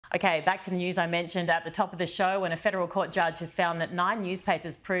Okay, back to the news I mentioned at the top of the show, when a federal court judge has found that 9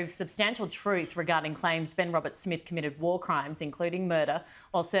 newspapers proved substantial truth regarding claims Ben Roberts-Smith committed war crimes, including murder,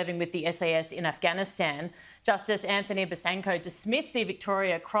 while serving with the SAS in Afghanistan. Justice Anthony Basanko dismissed the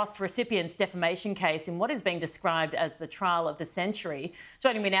Victoria Cross recipient's defamation case in what is being described as the trial of the century.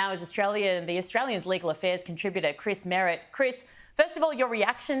 Joining me now is the Australian's legal affairs contributor, Chris Merritt. Chris, first of all, your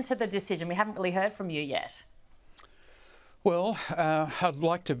reaction to the decision. We haven't really heard from you yet. Well, I'd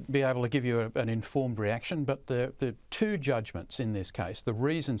like to be able to give you an informed reaction, but the two judgments in this case, the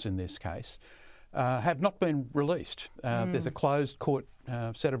reasons in this case, have not been released. There's a closed court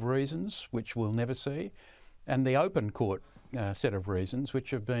set of reasons, which we'll never see, and the open court set of reasons,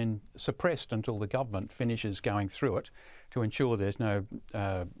 which have been suppressed until the government finishes going through it to ensure there's no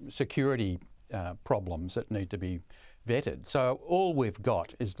security problems that need to be vetted. So all we've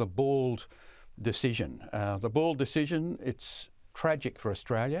got is the bald decision. The bald decision, it's tragic for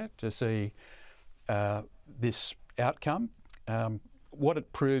Australia to see this outcome. What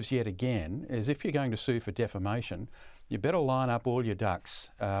it proves yet again is if you're going to sue for defamation, you better line up all your ducks.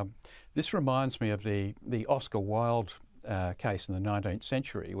 This reminds me of the Oscar Wilde case in the 19th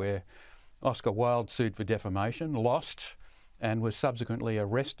century, where Oscar Wilde sued for defamation, lost, and was subsequently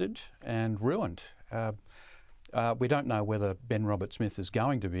arrested and ruined. We don't know whether Ben Roberts-Smith is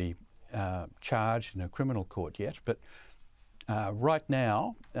going to be charged in a criminal court yet, but right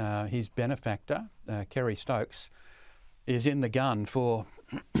now his benefactor, Kerry Stokes, is in the gun for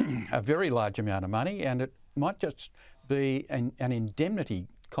a very large amount of money, and it might just be an indemnity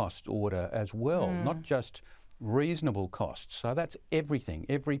cost order as well, not just reasonable costs. So that's everything,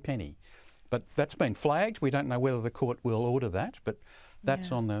 every penny. But that's been flagged. We don't know whether the court will order that, but that's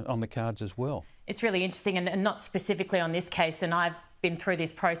on the cards as well. It's really interesting, and not specifically on this case, and I've been through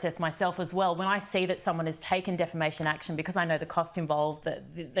this process myself as well. When I see that someone has taken defamation action, because I know the cost involved,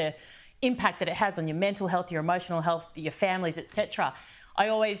 the impact that it has on your mental health, your emotional health, your families, etc., I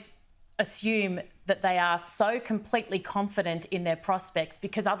always assume that they are so completely confident in their prospects,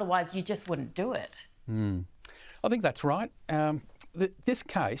 because otherwise you just wouldn't do it. I think that's right. This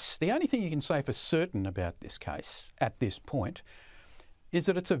case, the only thing you can say for certain about this case at this point is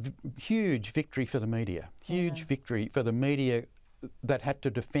that it's a huge victory for the media, huge victory for the media that had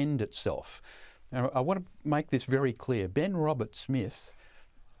to defend itself. Now, I want to make this very clear. Ben Roberts-Smith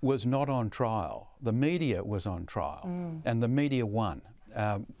was not on trial. The media was on trial, and the media won.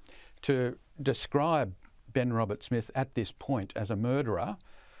 To describe Ben Roberts-Smith at this point as a murderer,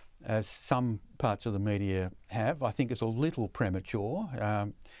 as some parts of the media have, I think is a little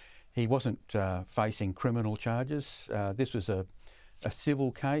premature. He wasn't facing criminal charges. This was a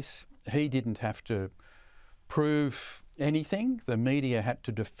civil case. He didn't have to prove anything. The media had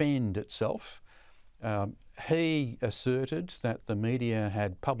to defend itself. He asserted that the media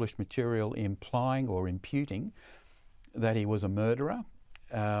had published material implying or imputing that he was a murderer,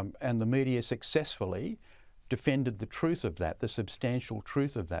 and the media successfully defended the truth of that, the substantial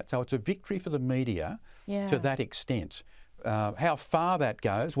truth of that. So it's a victory for the media to that extent. How far that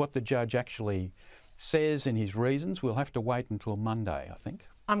goes, what the judge actually says in his reasons, we'll have to wait until Monday, I think.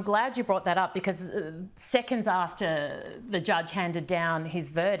 I'm glad you brought that up, because seconds after the judge handed down his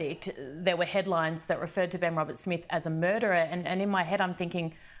verdict, there were headlines that referred to Ben Roberts-Smith as a murderer. And in my head, I'm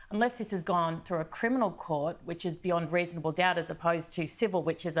thinking, unless this has gone through a criminal court, which is beyond reasonable doubt, as opposed to civil,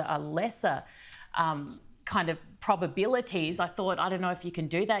 which is a lesser kind of probabilities, I thought, I don't know if you can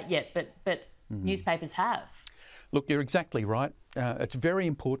do that yet, but newspapers have. Look, you're exactly right. It's very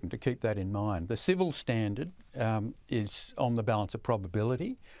important to keep that in mind. The civil standard is on the balance of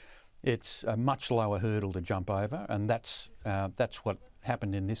probability. It's a much lower hurdle to jump over, and that's what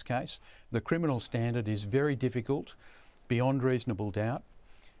happened in this case. The criminal standard is very difficult, beyond reasonable doubt.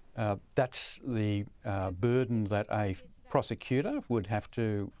 That's the burden that a prosecutor would have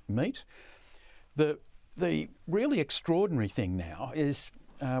to meet. The really extraordinary thing now is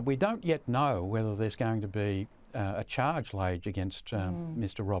we don't yet know whether there's going to be a charge laid against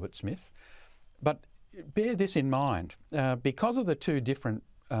Mr. Roberts-Smith. But bear this in mind, because of the two different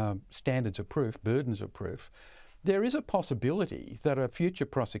standards of proof, burdens of proof, there is a possibility that a future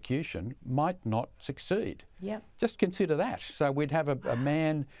prosecution might not succeed. Yep. Just consider that. So we'd have a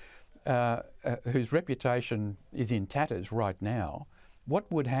man whose reputation is in tatters right now. What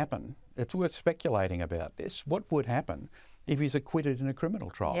would happen? It's worth speculating about this. What would happen if he's acquitted in a criminal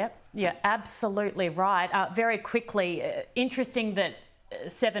trial? Yep, you're absolutely right. Very quickly, interesting that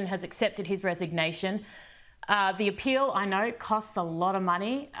Seven has accepted his resignation. The appeal, I know, costs a lot of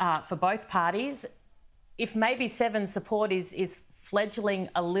money for both parties. If maybe Seven's support is fledgling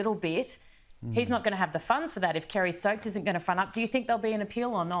a little bit, He's not going to have the funds for that if Kerry Stokes isn't going to front up. Do you think there'll be an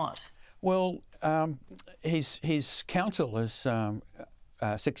appeal or not? Well, his counsel has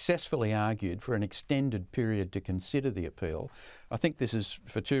successfully argued for an extended period to consider the appeal. I think this is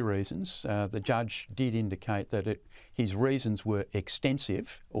for two reasons. The judge did indicate that his reasons were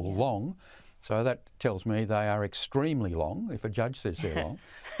extensive or long, so that tells me they are extremely long if a judge says they're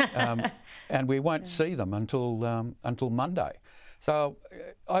long, and we won't see them until Monday. So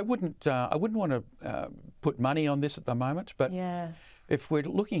I wouldn't want to put money on this at the moment, but if we're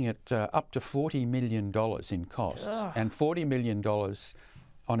looking at up to $40 million in costs and $40 million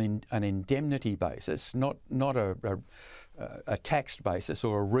on an indemnity basis, not a taxed basis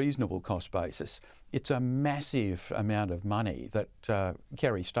or a reasonable cost basis, it's a massive amount of money that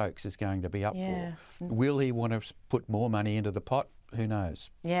Kerry Stokes is going to be up for. Will he want to put more money into the pot? Who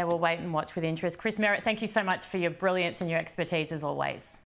knows? Yeah, we'll wait and watch with interest. Chris Merritt, thank you so much for your brilliance and your expertise as always.